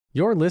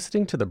You're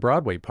listening to the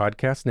Broadway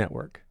Podcast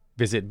Network.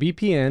 Visit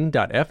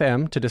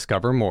bpn.fm to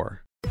discover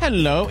more.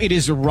 Hello, it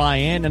is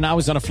Ryan, and I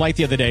was on a flight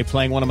the other day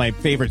playing one of my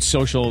favorite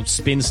social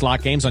spin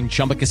slot games on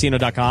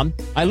ChumbaCasino.com.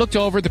 I looked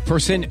over at the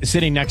person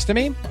sitting next to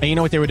me, and you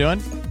know what they were doing?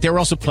 They were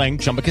also playing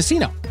Chumba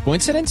Casino.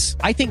 Coincidence?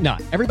 I think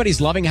not.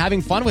 Everybody's loving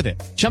having fun with it.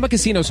 Chumba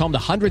Casino is home to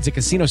hundreds of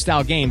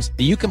casino-style games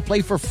that you can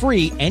play for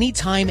free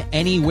anytime,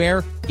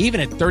 anywhere, even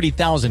at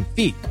 30,000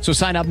 feet. So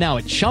sign up now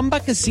at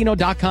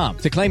ChumbaCasino.com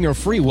to claim your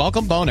free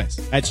welcome bonus.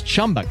 That's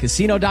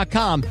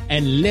ChumbaCasino.com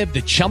and live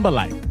the Chumba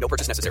life. No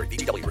purchase necessary.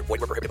 VGW. Void were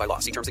prohibited by law.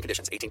 See terms and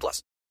conditions.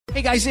 18+.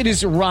 Hey guys, it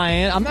is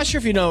Ryan. I'm not sure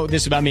if you know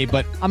this about me,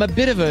 but I'm a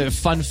bit of a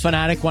fun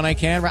fanatic when I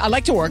can. I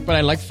like to work, but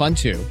I like fun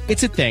too.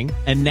 It's a thing.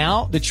 And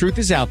now the truth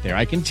is out there.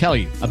 I can tell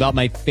you about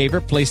my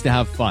favorite place to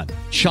have fun.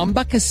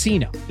 Chumba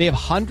Casino. They have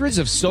hundreds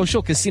of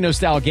social casino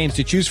style games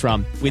to choose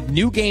from with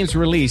new games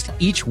released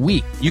each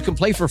week. You can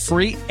play for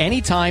free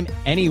anytime,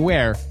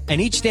 anywhere. And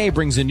each day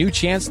brings a new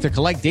chance to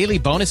collect daily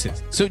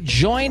bonuses. So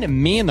join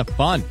me in the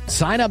fun.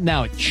 Sign up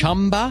now at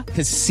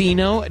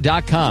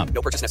ChumbaCasino.com.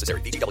 No purchase necessary.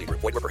 VGW.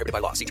 Void were prohibited by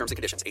law. See terms and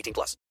conditions.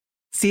 18+.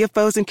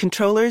 CFOs and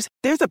controllers,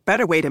 there's a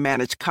better way to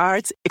manage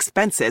cards,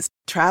 expenses,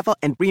 travel,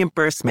 and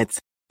reimbursements.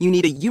 You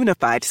need a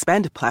unified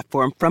spend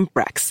platform from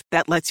Brex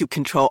that lets you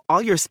control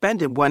all your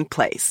spend in one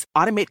place,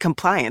 automate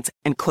compliance,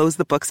 and close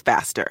the books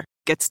faster.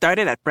 Get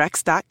started at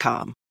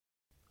Brex.com.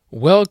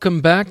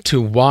 Welcome back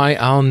to Why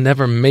I'll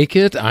Never Make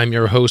It. I'm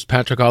your host,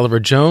 Patrick Oliver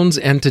Jones,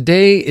 and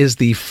today is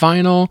the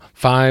final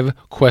 5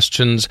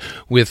 questions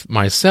with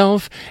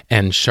myself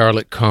and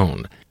Charlotte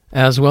Cohn,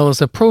 as well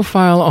as a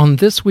profile on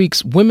this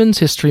week's Women's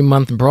History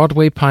Month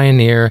Broadway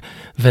pioneer,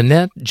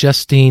 Vinette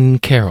Justine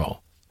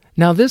Carroll.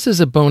 Now, this is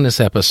a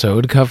bonus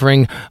episode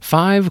covering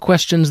 5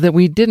 questions that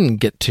we didn't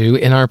get to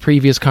in our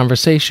previous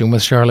conversation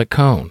with Charlotte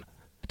Cohn.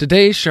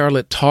 Today,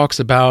 Charlotte talks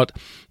about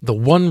the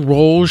one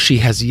role she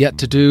has yet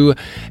to do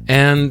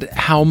and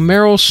how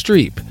Meryl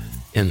Streep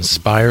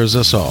inspires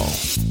us all.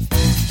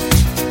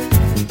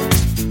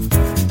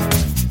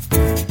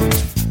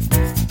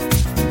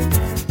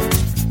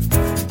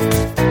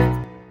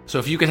 So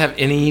if you could have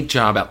any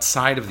job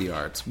outside of the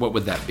arts, what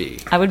would that be?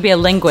 I would be a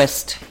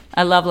linguist.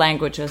 I love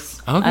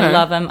languages. Okay. I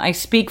love them. I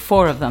speak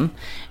 4 of them.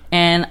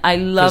 And I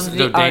love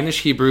the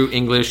Danish, Hebrew,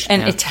 English,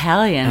 and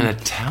Italian. And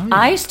Italian.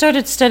 I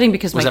started studying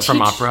because was that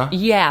from opera?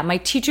 Yeah, my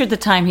teacher at the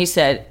time, he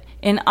said,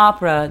 in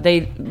opera,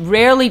 they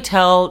rarely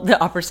tell the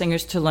opera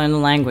singers to learn the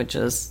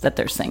languages that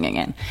they're singing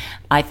in.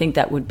 I think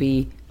that would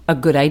be a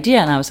good idea.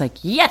 And I was like,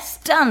 yes,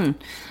 done.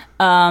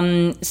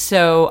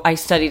 So I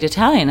studied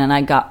Italian, and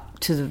I got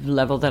to the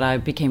level that I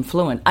became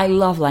fluent. I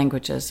love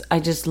languages. I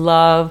just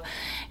love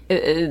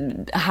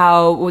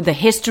how the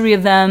history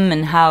of them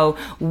and how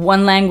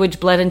one language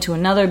bled into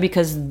another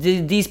because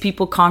these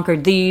people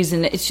conquered these,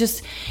 and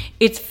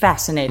it's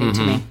fascinating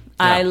to me. Yeah.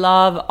 I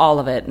love all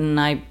of it, and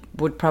I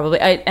would probably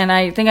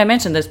I think I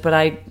mentioned this, but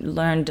I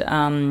learned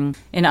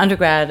in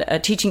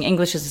undergrad teaching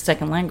English as a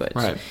second language,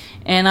 right?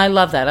 And I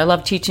love that. I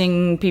love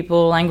teaching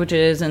people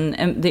languages and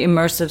the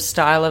immersive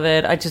style of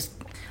it.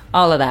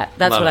 All of that.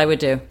 That's what I would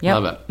do.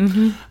 Yep. Love it.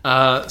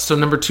 Mm-hmm. So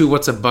number 2,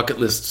 what's a bucket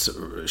list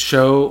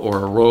show or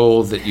a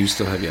role that you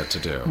still have yet to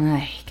do?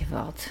 Yeah.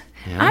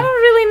 I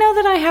don't really know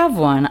that I have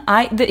one.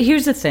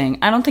 Here's the thing.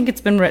 I don't think it's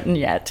been written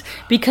yet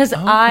because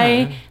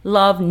I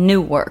love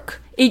new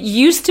work. It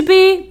used to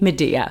be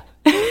Medea.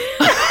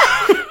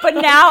 But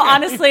now,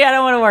 honestly, I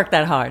don't want to work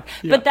that hard.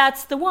 Yeah. But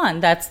that's the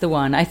one.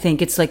 I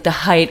think it's like the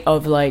height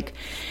of like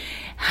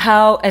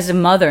how, as a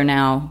mother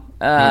now,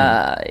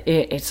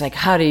 it's like,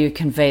 how do you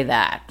convey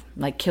that?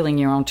 Like killing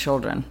your own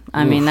children.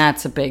 I mean,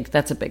 that's a big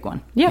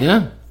one.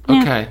 Yeah.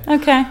 Okay. Yeah.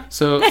 Okay.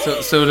 So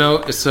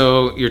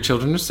your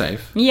children are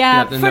safe.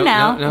 Yeah. For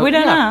now, we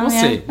don't know. We'll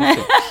see.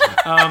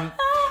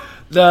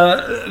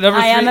 The number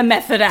 3, I am a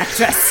method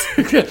actress.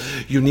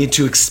 You need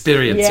to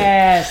experience it.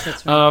 Yes,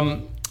 that's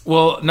right.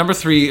 Well, number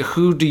 3,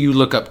 who do you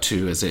look up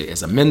to as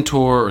a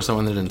mentor or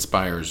someone that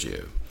inspires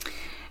you?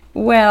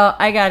 Well,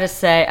 I gotta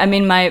say, I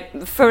mean, my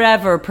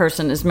forever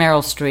person is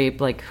Meryl Streep.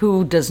 Like,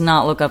 who does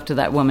not look up to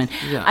that woman?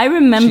 Yeah. I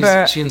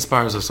remember... She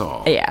inspires us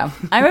all. Yeah.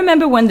 I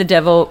remember when The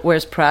Devil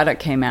Wears Prada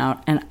came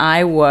out, and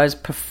I was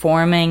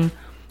performing...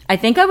 I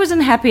think I was in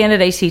Happy End at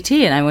ACT,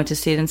 and I went to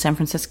see it in San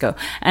Francisco.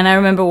 And I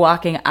remember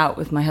walking out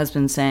with my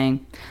husband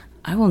saying,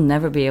 I will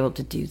never be able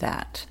to do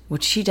that.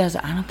 What she does,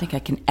 I don't think I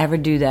can ever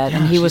do that. Yeah,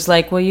 and he was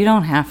like, well, you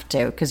don't have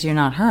to because you're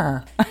not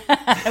her,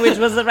 which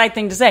was the right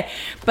thing to say.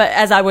 But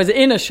as I was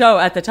in a show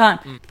at the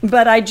time,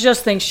 but I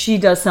just think she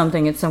does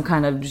something. It's some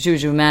kind of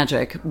juju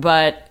magic.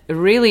 But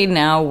really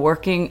now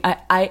working,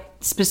 I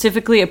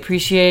specifically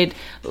appreciate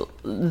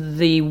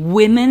the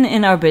women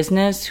in our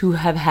business who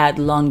have had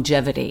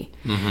longevity.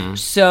 Mm-hmm.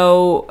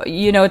 So,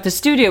 at the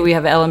studio, we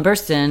have Ellen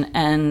Burstyn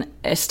and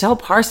Estelle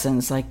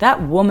Parsons. Like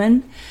that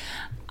woman...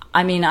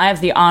 I mean, I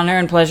have the honor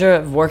and pleasure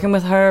of working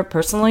with her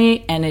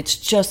personally, and it's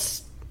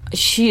just,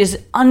 she is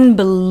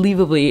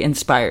unbelievably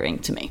inspiring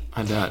to me.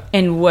 I bet.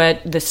 And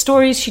what the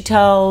stories she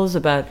tells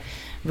about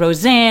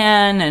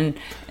Roseanne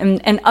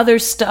and other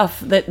stuff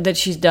that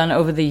she's done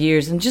over the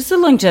years, and just the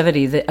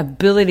longevity, the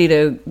ability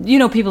to,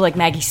 people like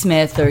Maggie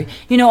Smith or,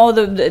 all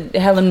the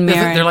Helen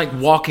Mirren. They're like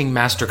walking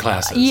master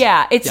classes.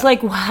 Yeah, it's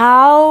like,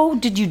 how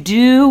did you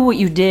do what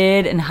you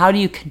did, and how do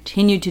you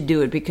continue to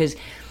do it? Because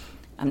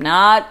I'm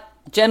not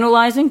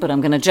generalizing, but I'm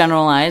going to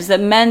generalize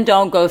that men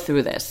don't go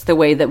through this the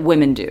way that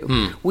women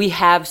do. We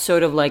have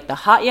sort of like the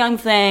hot young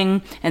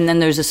thing, and then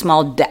there's a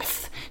small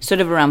death, sort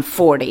of around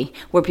 40,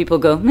 where people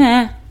go,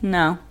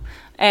 no.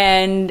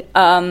 And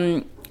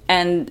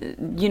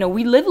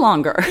we live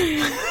longer.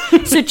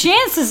 So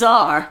chances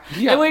are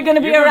that we're going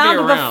to be around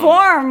to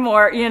perform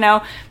more,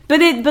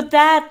 But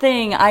that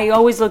thing, I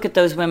always look at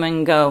those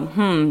women and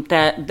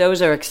go,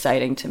 those are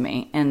exciting to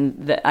me.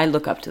 And I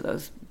look up to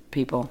those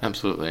people.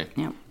 Absolutely.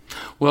 Yeah.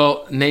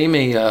 Well, name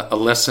a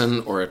lesson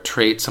or a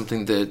trait,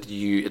 something that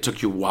it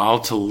took you a while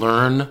to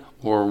learn,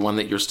 or one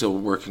that you're still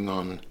working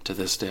on to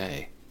this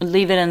day.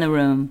 Leave it in the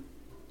room.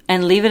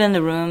 And leave it in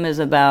the room is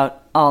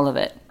about all of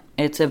it.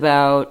 It's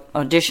about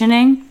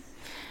auditioning.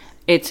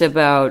 It's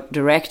about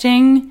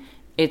directing.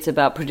 It's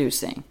about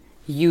producing.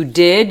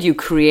 You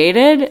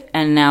created,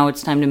 and now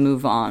it's time to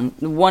move on.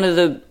 One of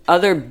the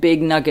other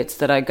big nuggets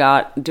that I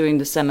got doing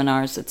the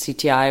seminars at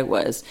CTI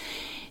was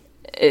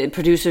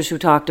producers who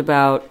talked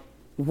about,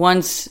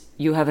 once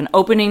you have an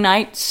opening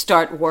night,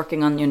 start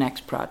working on your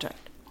next project.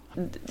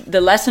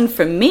 The lesson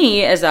for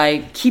me, as I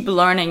keep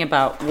learning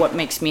about what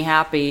makes me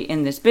happy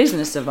in this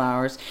business of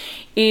ours,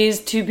 is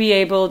to be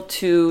able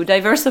to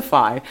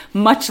diversify,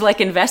 much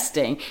like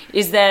investing,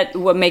 is that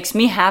what makes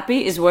me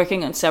happy is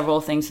working on several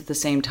things at the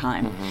same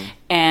time,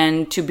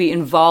 and to be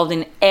involved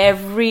in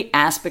every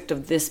aspect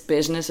of this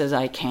business as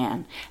I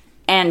can,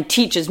 and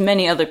teach as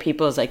many other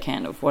people as I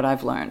can of what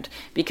I've learned.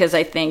 Because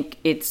I think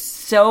it's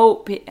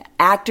so,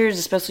 actors,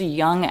 especially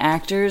young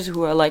actors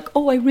who are like,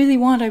 I really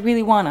want.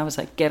 I was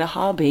like, get a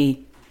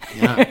hobby.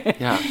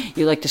 Yeah.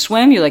 You like to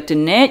swim, you like to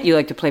knit, you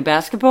like to play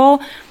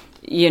basketball,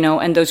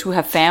 and those who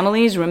have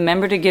families,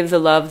 remember to give the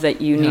love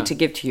that you need to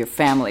give to your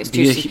families.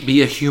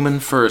 Be a human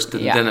first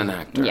and then an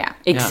actor. Yeah,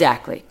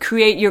 exactly. Yeah.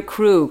 Create your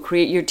crew,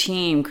 create your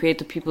team, create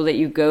the people that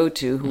you go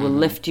to who will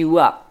lift you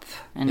up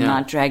and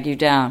not drag you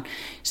down.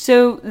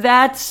 So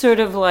that's sort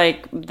of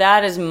like,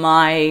 that is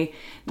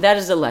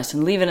a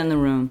lesson. Leave it in the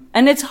room.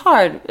 And it's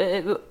hard.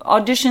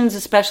 Auditions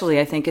especially,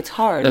 I think it's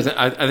hard.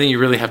 I think you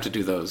really have to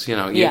do those. You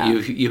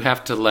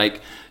have to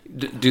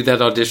do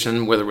that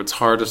audition, whether it's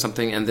hard or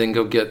something, and then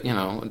go get,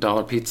 a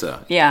dollar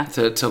pizza. Yeah.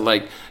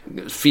 To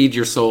feed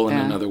your soul in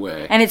another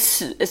way. And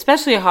it's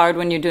especially hard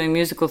when you're doing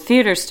musical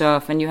theater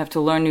stuff and you have to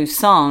learn new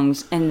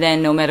songs, and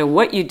then no matter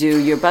what you do,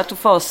 you're about to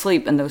fall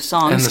asleep and those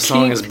songs and the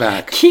song is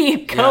back.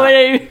 Keep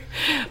going.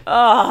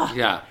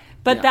 Yeah.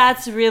 But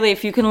that's really,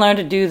 if you can learn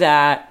to do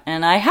that,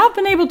 and I have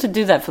been able to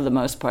do that for the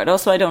most part.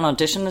 Also, I don't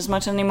audition as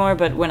much anymore,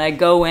 but when I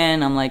go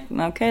in, I'm like,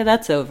 okay,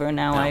 that's over.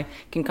 Now I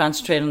can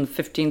concentrate on the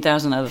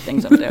 15,000 other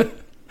things I'm doing.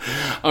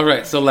 All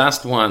right, so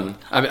last one.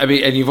 I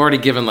mean, and you've already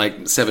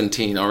given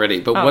 17 already,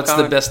 but what's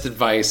the best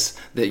advice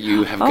that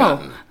you have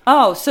gotten?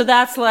 So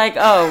that's what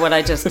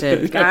I just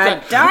did.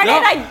 God darn it,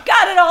 I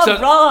got it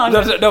all wrong.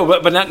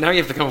 No, but now you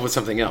have to come up with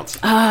something else.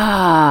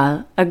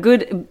 A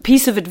good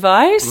piece of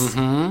advice?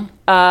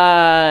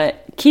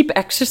 Keep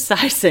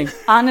exercising,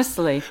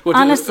 honestly.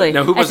 Honestly.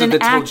 Now, who was it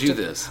that told you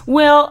this?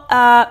 Well,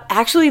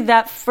 actually,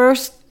 that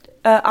first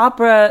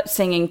opera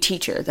singing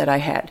teacher that I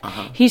had,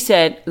 he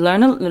said,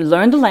 learn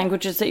the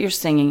languages that you're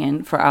singing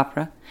in for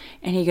opera.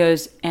 And he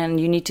goes, and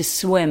you need to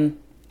swim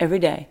every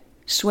day.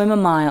 Swim a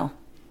mile.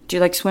 Do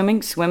you like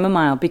swimming? Swim a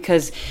mile.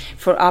 Because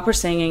for opera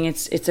singing,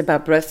 it's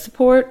about breath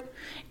support.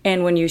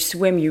 And when you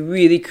swim, you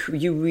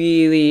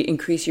really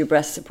increase your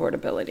breath support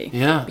ability.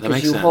 Yeah, that makes sense.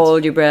 Because you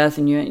hold your breath,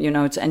 and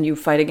and you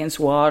fight against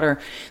water.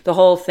 The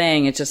whole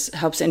thing, it just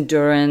helps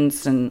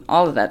endurance and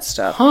all of that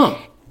stuff.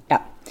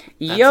 Yeah.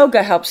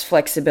 Yoga helps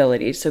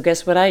flexibility. So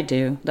guess what I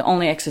do? The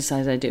only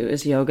exercise I do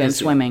is yoga and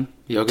swimming.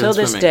 Till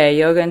this day,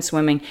 yoga and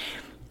swimming.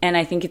 And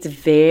I think it's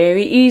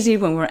very easy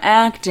when we're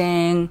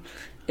acting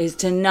is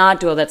to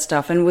not do all that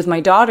stuff. And with my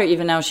daughter,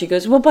 even now, she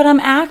goes, well, but I'm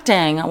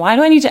acting. Why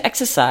do I need to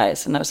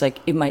exercise? And I was like,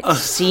 it might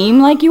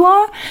seem like you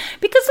are.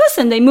 Because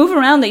listen, they move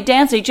around, they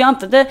dance, they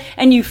jump,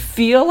 and you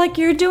feel like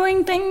you're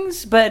doing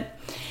things. But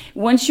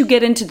once you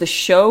get into the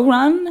show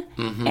run,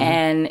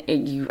 and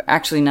you're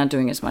actually not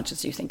doing as much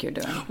as you think you're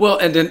doing. Well,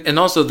 and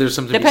also there's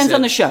something depends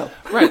on the show.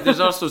 Right. There's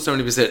also something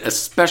to be said,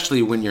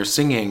 especially when you're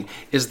singing,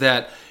 is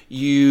that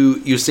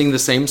you sing the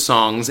same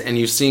songs, and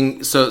you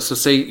sing, so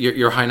say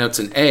your high notes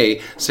in A,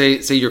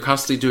 say you're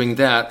constantly doing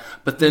that,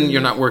 but then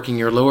you're not working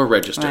your lower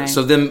register. Right.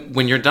 So then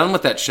when you're done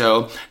with that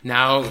show,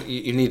 now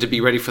you need to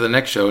be ready for the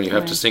next show, and you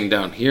have to sing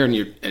down here, and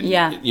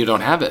you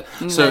don't have it.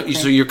 Exactly.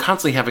 So you're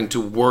constantly having to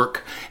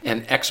work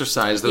and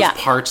exercise those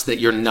parts that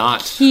you're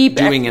not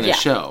doing in a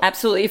show.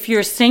 Absolutely. If you're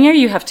a singer,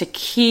 you have to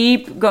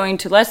keep going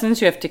to lessons.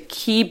 You have to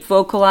keep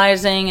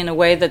vocalizing in a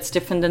way that's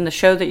different than the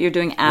show that you're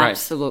doing.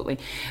 Absolutely.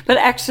 Right. But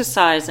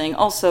exercising,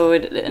 also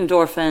it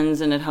endorphins,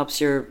 and it helps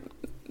your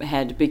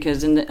head,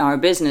 because in our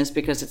business,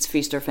 because it's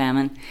feast or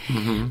famine,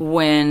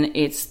 when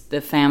it's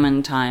the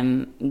famine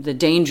time, the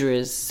danger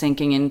is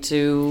sinking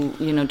into,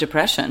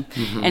 depression.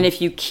 And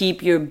if you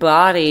keep your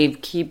body,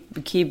 keep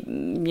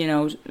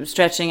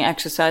stretching,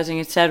 exercising,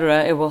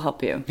 etc., it will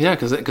help you. Yeah,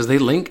 because they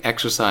link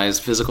exercise,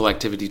 physical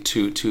activity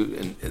to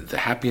the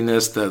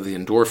happiness, the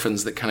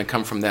endorphins that kind of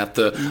come from that,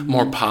 the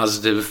more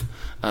positive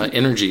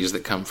energies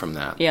that come from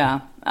that.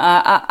 Yeah,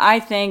 I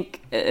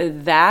think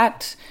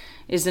that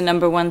is the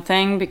number one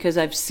thing, because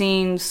I've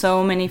seen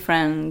so many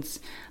friends,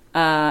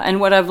 and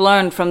what I've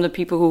learned from the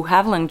people who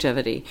have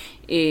longevity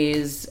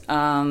is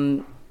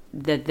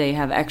that they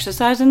have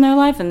exercise in their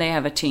life and they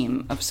have a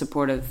team of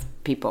supportive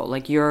people,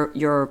 like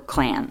your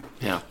clan,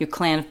 your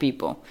clan of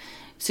people.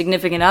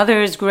 Significant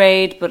other is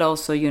great, but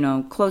also,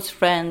 close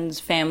friends,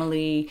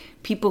 family,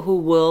 people who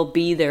will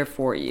be there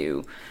for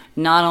you.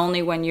 Not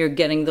only when you're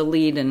getting the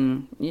lead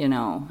in,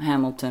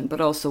 Hamilton,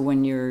 but also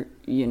when you're,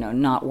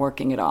 not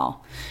working at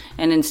all.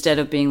 And instead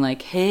of being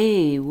like,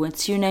 hey,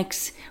 what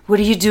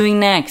are you doing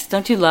next?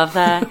 Don't you love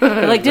that?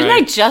 Like, didn't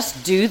I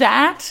just do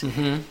that?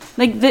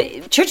 Like,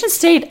 the Church and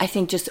State, I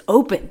think, just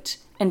opened.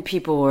 And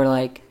people were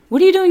like,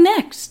 what are you doing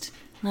next?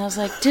 And I was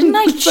like, didn't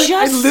I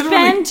just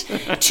spend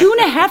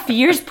 2.5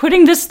 years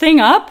putting this thing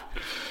up?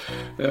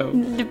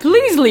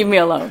 Please leave me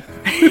alone.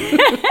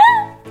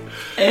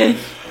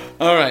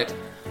 All right.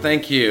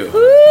 Thank you.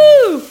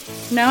 Woo!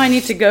 Now I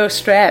need to go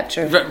stretch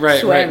or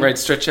swim. Right.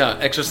 Stretch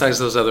out. Exercise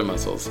those other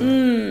muscles.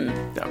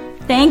 Yeah.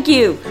 Thank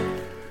you.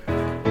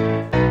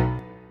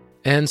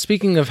 And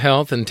speaking of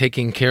health and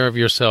taking care of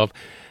yourself,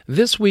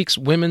 this week's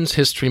Women's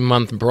History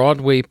Month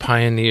Broadway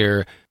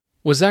pioneer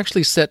was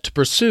actually set to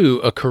pursue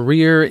a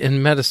career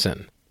in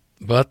medicine.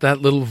 But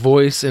that little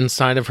voice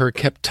inside of her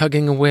kept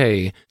tugging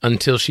away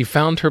until she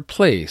found her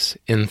place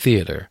in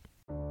theater.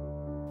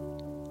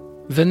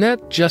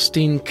 Vinette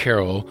Justine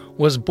Carroll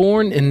was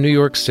born in New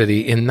York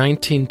City in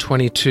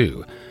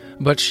 1922,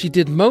 but she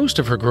did most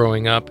of her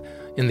growing up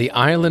in the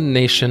island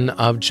nation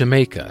of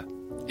Jamaica,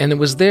 and it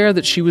was there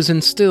that she was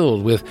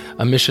instilled with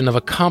a mission of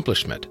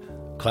accomplishment,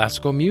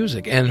 classical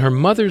music, and her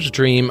mother's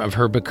dream of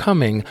her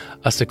becoming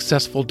a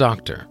successful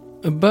doctor.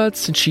 But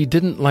since she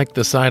didn't like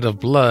the sight of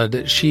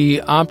blood,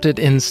 she opted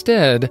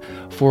instead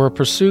for a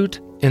pursuit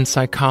in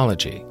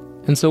psychology.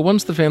 And so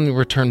once the family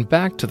returned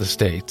back to the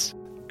States,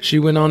 she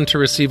went on to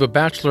receive a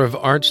Bachelor of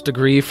Arts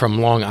degree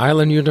from Long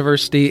Island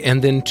University,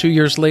 and then 2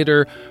 years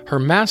later, her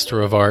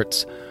Master of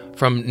Arts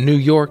from New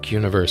York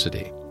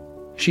University.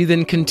 She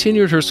then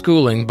continued her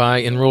schooling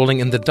by enrolling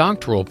in the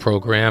doctoral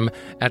program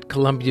at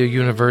Columbia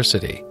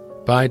University.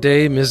 By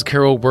day, Ms.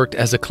 Carroll worked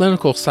as a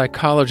clinical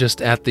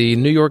psychologist at the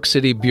New York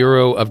City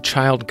Bureau of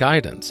Child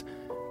Guidance,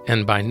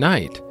 and by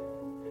night,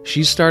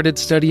 she started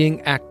studying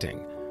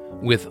acting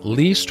with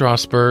Lee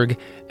Strasberg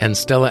and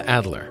Stella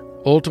Adler.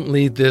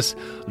 Ultimately, this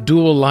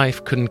dual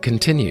life couldn't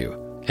continue,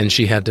 and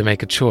she had to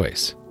make a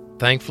choice.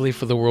 Thankfully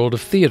for the world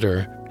of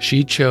theater,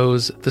 she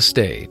chose the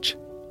stage.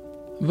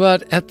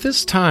 But at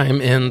this time,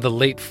 in the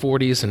late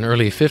 40s and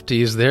early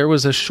 50s, there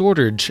was a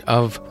shortage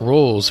of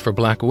roles for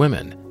black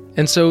women.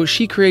 And so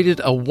she created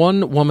a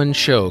one-woman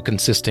show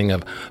consisting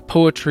of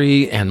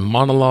poetry and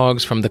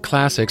monologues from the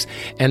classics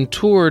and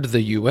toured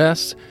the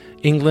U.S.,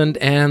 England,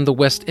 and the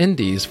West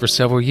Indies for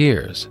several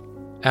years.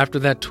 After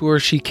that tour,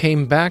 she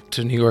came back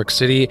to New York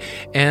City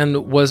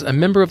and was a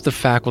member of the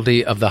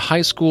faculty of the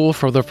High School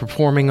for the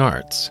Performing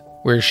Arts,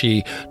 where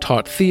she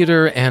taught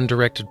theater and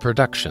directed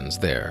productions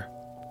there.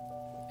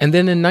 And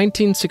then in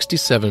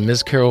 1967,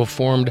 Ms. Carroll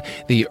formed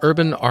the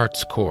Urban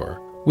Arts Corps,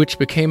 which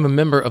became a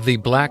member of the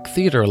Black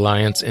Theater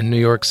Alliance in New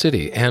York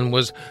City and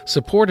was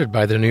supported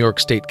by the New York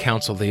State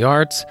Council of the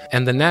Arts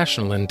and the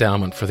National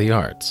Endowment for the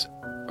Arts.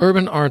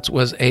 Urban Arts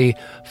was a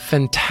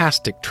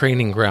fantastic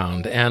training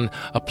ground and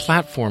a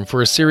platform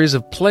for a series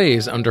of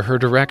plays under her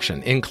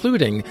direction,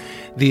 including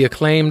the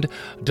acclaimed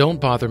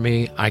Don't Bother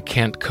Me, I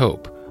Can't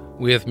Cope,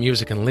 with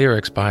music and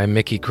lyrics by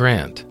Mickey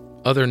Grant.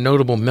 Other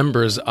notable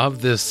members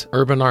of this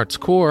Urban Arts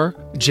Corps,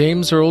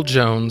 James Earl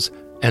Jones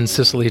and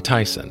Cicely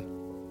Tyson.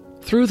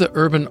 Through the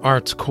Urban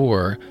Arts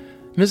Corps,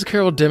 Ms.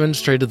 Carroll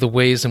demonstrated the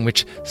ways in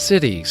which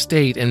city,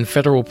 state, and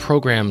federal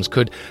programs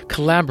could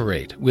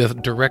collaborate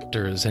with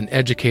directors and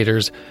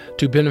educators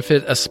to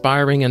benefit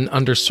aspiring and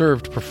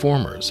underserved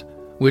performers,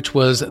 which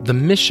was the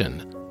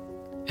mission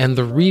and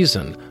the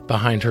reason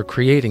behind her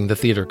creating the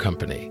theater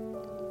company.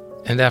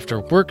 And after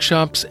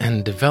workshops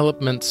and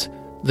developments,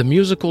 the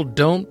musical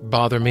Don't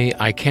Bother Me,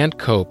 I Can't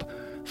Cope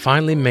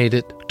finally made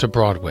it to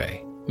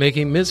Broadway,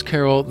 making Ms.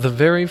 Carroll the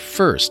very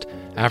first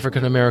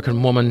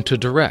African-American woman to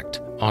direct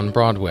on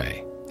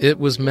Broadway. It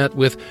was met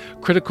with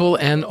critical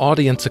and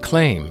audience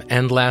acclaim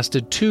and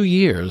lasted 2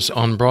 years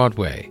on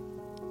Broadway.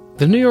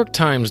 The New York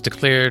Times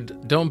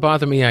declared Don't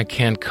Bother Me, I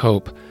Can't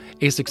Cope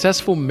a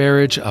successful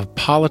marriage of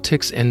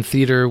politics and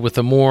theater with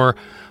a more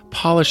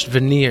polished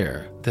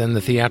veneer than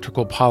the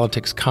theatrical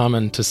politics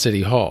common to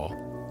City Hall.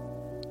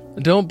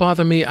 Don't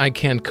Bother Me, I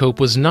Can't Cope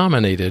was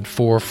nominated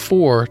for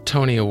 4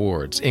 Tony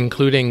Awards,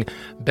 including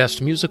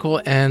Best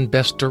Musical and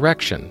Best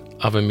Direction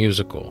of a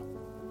Musical.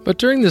 But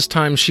during this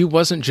time, she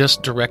wasn't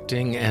just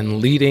directing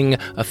and leading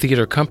a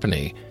theater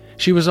company.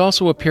 She was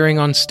also appearing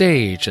on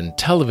stage and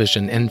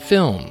television and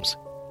films.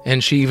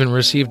 And she even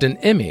received an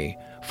Emmy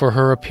for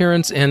her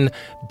appearance in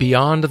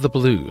Beyond the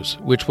Blues,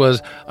 which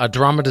was a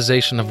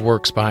dramatization of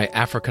works by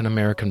African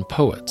American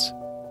poets.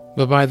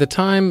 But by the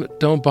time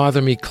Don't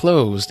Bother Me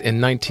closed in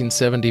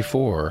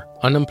 1974,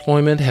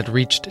 unemployment had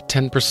reached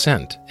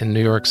 10% in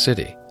New York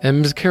City,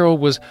 and Ms. Carroll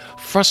was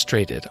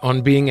frustrated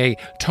on being a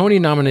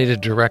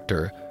Tony-nominated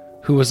director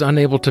who was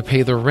unable to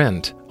pay the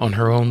rent on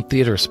her own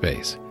theater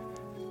space.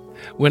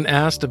 When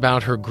asked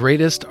about her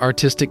greatest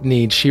artistic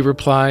need, she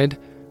replied,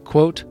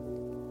 quote,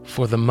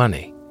 "For the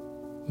money."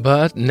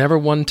 But never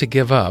one to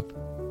give up,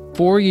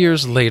 4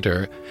 years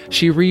later,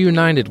 she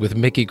reunited with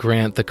Mickey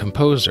Grant, the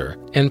composer,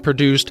 and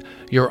produced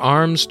Your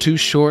Arms Too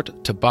Short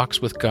to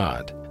Box with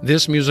God.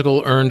 This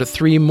musical earned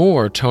 3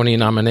 more Tony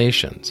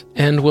nominations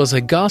and was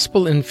a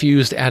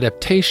gospel-infused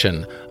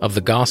adaptation of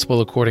the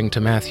Gospel according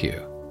to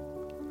Matthew.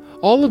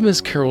 All of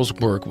Ms. Carroll's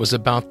work was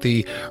about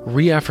the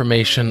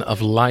reaffirmation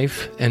of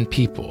life and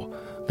people.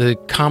 The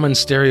common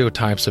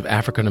stereotypes of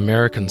African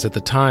Americans at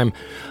the time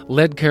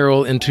led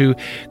Carroll into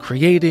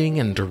creating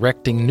and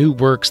directing new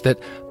works that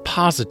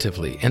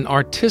positively and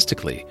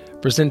artistically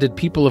presented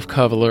people of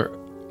color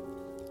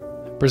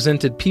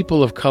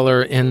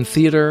in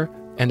theater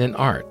and in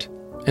art.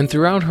 And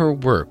throughout her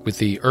work with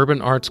the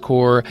Urban Arts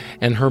Corps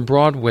and her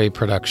Broadway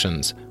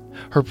productions,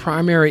 her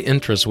primary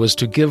interest was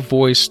to give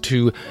voice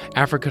to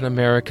African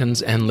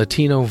Americans and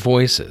Latino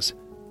voices,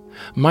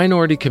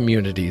 minority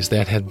communities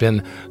that had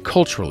been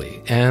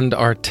culturally and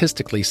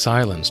artistically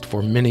silenced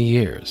for many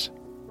years.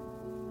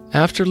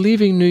 After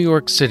leaving New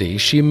York City,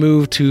 she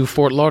moved to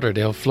Fort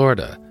Lauderdale,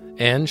 Florida,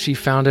 and she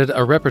founded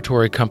a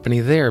repertory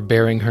company there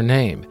bearing her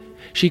name.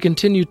 She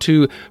continued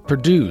to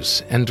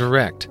produce and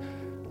direct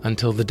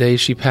until the day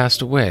she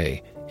passed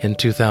away in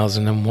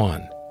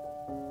 2001.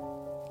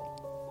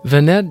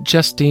 Vanette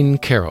Justine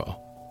Carroll,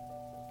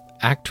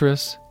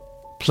 actress,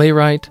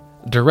 playwright,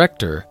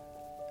 director,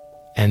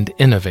 and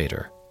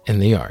innovator in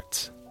the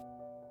arts.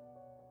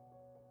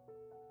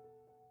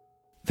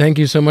 Thank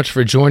you so much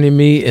for joining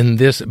me in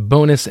this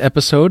bonus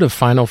episode of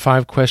Final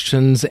 5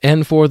 Questions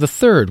and for the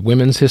third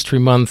Women's History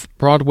Month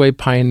Broadway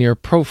Pioneer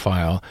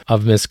profile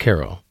of Miss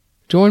Carroll.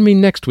 Join me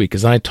next week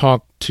as I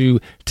talk to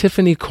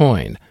Tiffany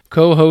Cohn,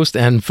 co-host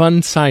and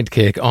fun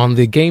sidekick on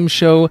the game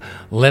show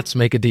Let's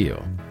Make a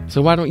Deal.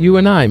 So why don't you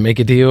and I make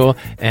a deal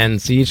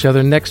and see each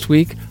other next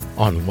week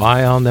on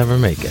Why I'll Never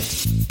Make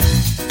It.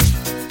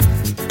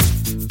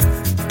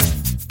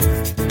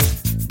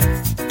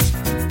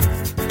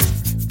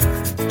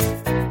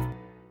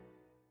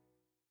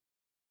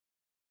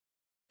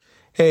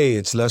 Hey,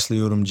 it's Leslie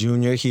Odom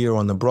Jr. here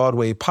on the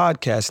Broadway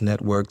Podcast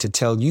Network to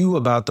tell you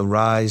about the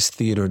Rise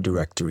Theater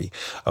Directory,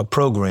 a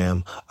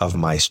program of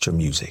Maestro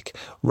Music.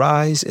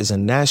 Rise is a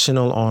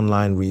national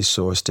online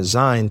resource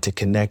designed to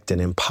connect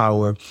and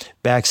empower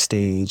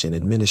backstage and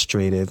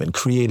administrative and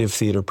creative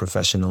theater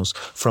professionals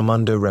from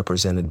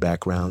underrepresented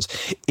backgrounds.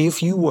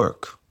 If you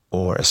work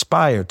or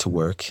aspire to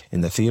work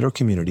in the theater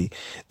community,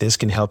 this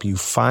can help you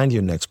find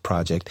your next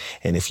project.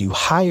 And if you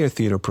hire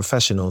theater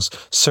professionals,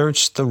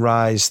 search the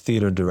Rise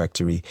Theater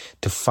Directory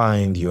to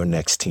find your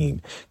next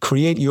team.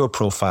 Create your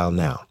profile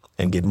now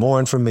and get more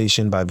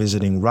information by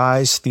visiting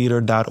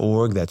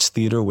risetheater.org. That's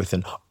theater with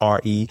an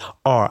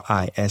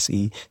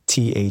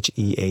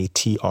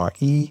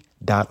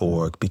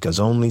risetheatre.org, because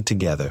only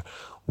together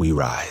we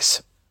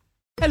rise.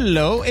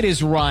 Hello, it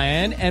is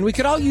Ryan, and we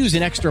could all use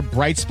an extra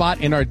bright spot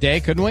in our day,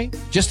 couldn't we?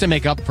 Just to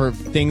make up for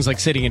things like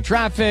sitting in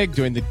traffic,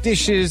 doing the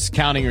dishes,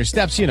 counting your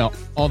steps, you know,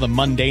 all the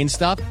mundane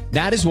stuff.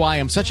 That is why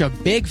I'm such a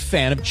big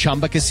fan of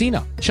Chumba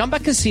Casino. Chumba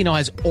Casino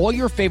has all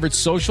your favorite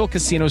social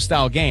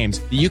casino-style games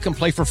that you can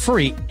play for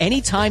free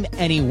anytime,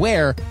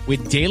 anywhere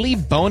with daily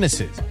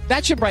bonuses.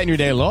 That should brighten your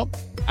day a little.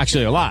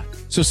 Actually, a lot.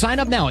 So sign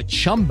up now at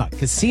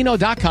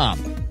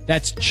ChumbaCasino.com.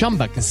 That's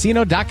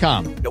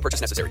ChumbaCasino.com. No purchase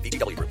necessary.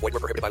 VGW Group. Void where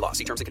prohibited by law.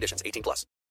 See terms and conditions. 18+.